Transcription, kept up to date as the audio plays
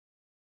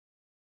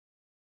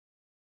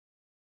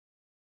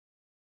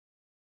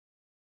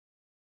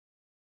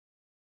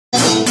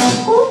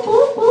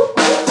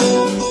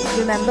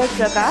remember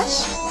Pragaash,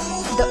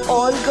 the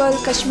all-girl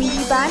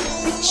Kashmiri band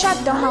which shut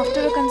down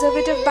after a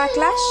conservative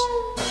backlash?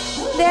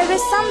 There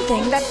is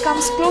something that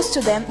comes close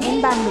to them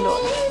in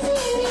Bangalore.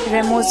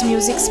 Remo's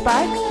Music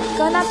spark,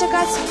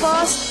 Karnataka's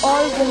first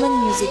all-woman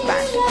music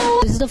band.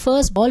 This is the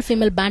first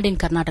all-female band in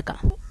Karnataka.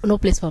 No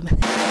place for men.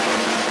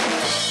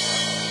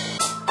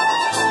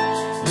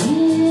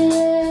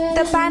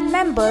 The band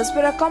members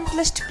were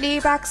accomplished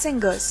playback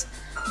singers.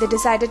 They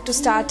decided to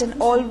start an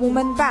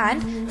all-woman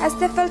band as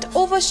they felt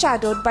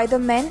overshadowed by the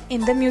men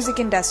in the music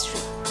industry.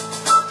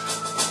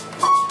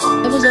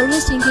 I was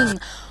always thinking,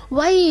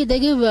 why they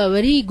give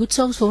very good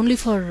songs only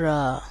for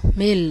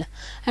male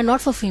and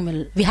not for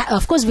female?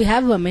 Of course, we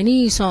have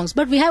many songs,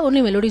 but we have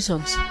only melody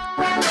songs.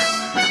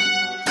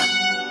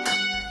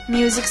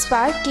 Music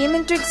Spark came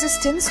into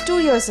existence 2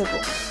 years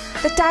ago.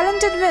 The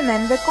talented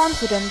women were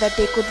confident that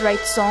they could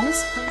write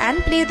songs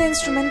and play the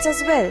instruments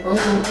as well.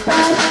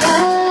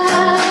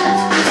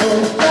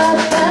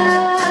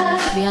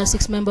 We have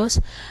 6 members.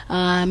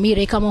 Me,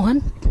 Rekha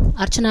Mohan,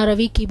 Archana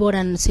Ravi, keyboard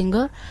and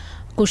singer,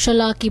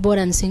 Kushala, keyboard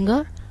and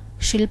singer,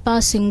 Shilpa,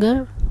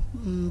 singer,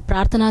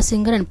 Prarthana,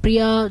 singer, and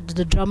Priya,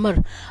 the drummer,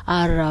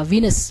 are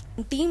Venus.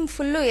 Team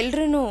full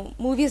ಎಲ್ಲರೂ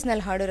movies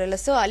ನಲ್ಲಿ ಹಾಡೋರಲ್ಲ,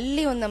 so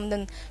ಅಲ್ಲಿ ಒಂದು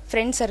ನಮ್ದೊಂದು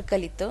friend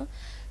circle ಇತ್ತು.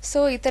 So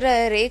ಈ ತರ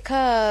ರೇಖಾ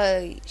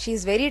she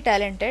is very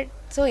talented.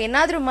 So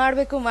ಏನಾದ್ರೂ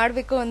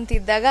ಮಾಡಬೇಕು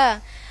ಅಂತಿದ್ದಾಗ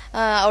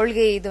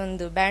ಅವಳಿಗೆ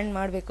ಇದೊಂದು ಬ್ಯಾಂಡ್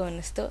ಮಾಡಬೇಕು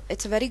ಅನ್ನಿಸ್ತು.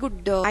 It's a very good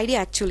idea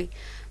actually,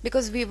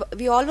 because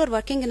we all were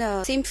working in a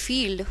same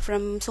field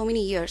from so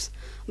many years,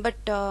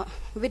 but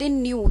we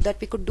didn't knew that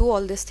we could do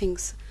all these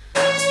things.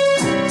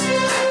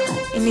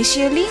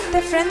 Initially,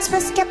 their friends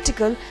were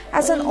skeptical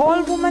as an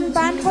all-woman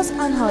band was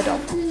unheard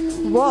of.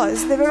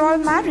 Worse, they were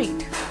all married.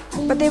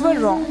 But they were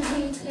wrong.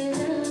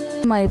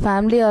 My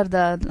family are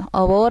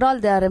overall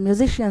they are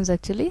musicians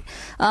actually.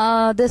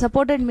 They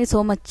supported me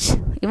so much.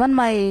 Even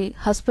my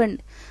husband,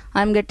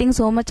 I am getting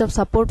so much of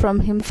support from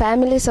him.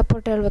 Family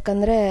support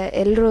ಹೇಳ್ಬೇಕಂದ್ರೆ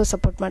ಎಲ್ಲರೂ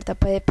support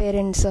ಮಾಡ್ತಾರೆ.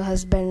 Parents,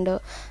 husband,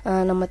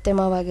 ನಮ್ಮ ಅತ್ತೆ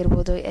ಮಾವ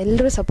ಆಗಿರ್ಬೋದು,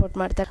 ಎಲ್ಲರೂ support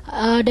ಮಾಡ್ತಾರೆ.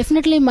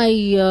 Definitely my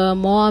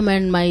mom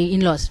and my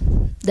in-laws,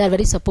 they are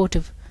very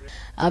supportive.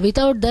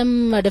 Without them,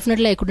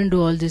 definitely I couldn't do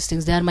all these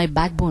things. They are my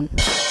backbone.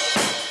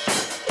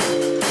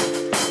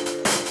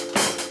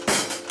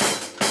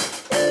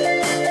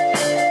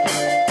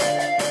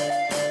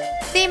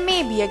 They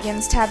may be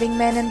against having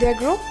men in their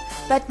group,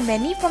 but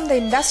many from the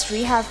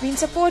industry have been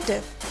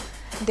supportive.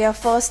 Their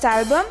first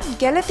album,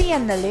 Gelati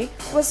and Nale,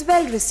 was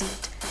well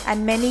received,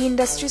 and many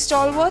industry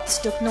stalwarts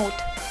took note.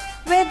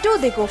 Where do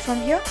they go from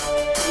here?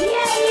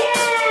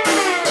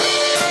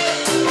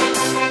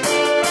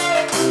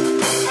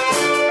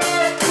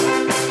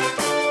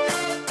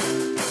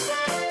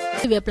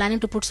 We are planning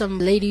to put some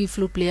lady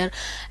flute player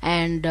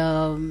and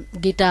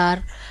guitar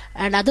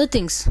and other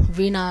things,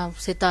 veena,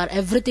 sitar,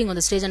 everything on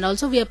the stage, and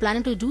also we are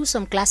planning to do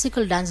some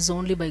classical dances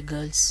only by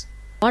girls.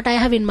 What I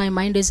have in my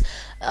mind is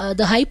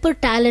the hyper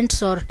talents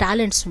or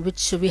talents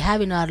which we have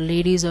in our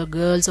ladies or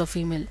girls or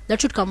female, that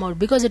should come out,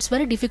 because it's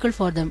very difficult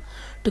for them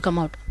to come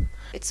out.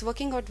 It's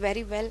working out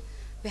very well.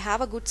 We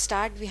have a good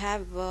start. We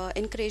have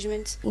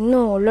encouragements. ಇನ್ನು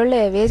ಒಳ್ಳೊಳ್ಳೆ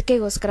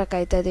ವೇದಿಕೆಗೋಸ್ಕರ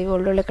ಕಾಯ್ತಾ ಇದೀವಿ,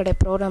 ಒಳ್ಳೊಳ್ಳೆ ಕಡೆ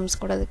programmes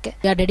ಕೊಡೋದಕ್ಕೆ.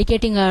 We are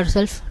dedicating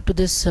ourselves to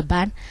this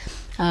band.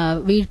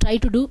 We try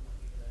to do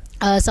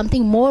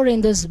something more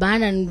in this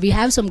band, and we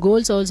have some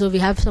goals also.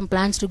 We have some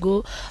plans to go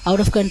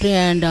out of country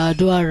and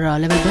do our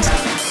level best.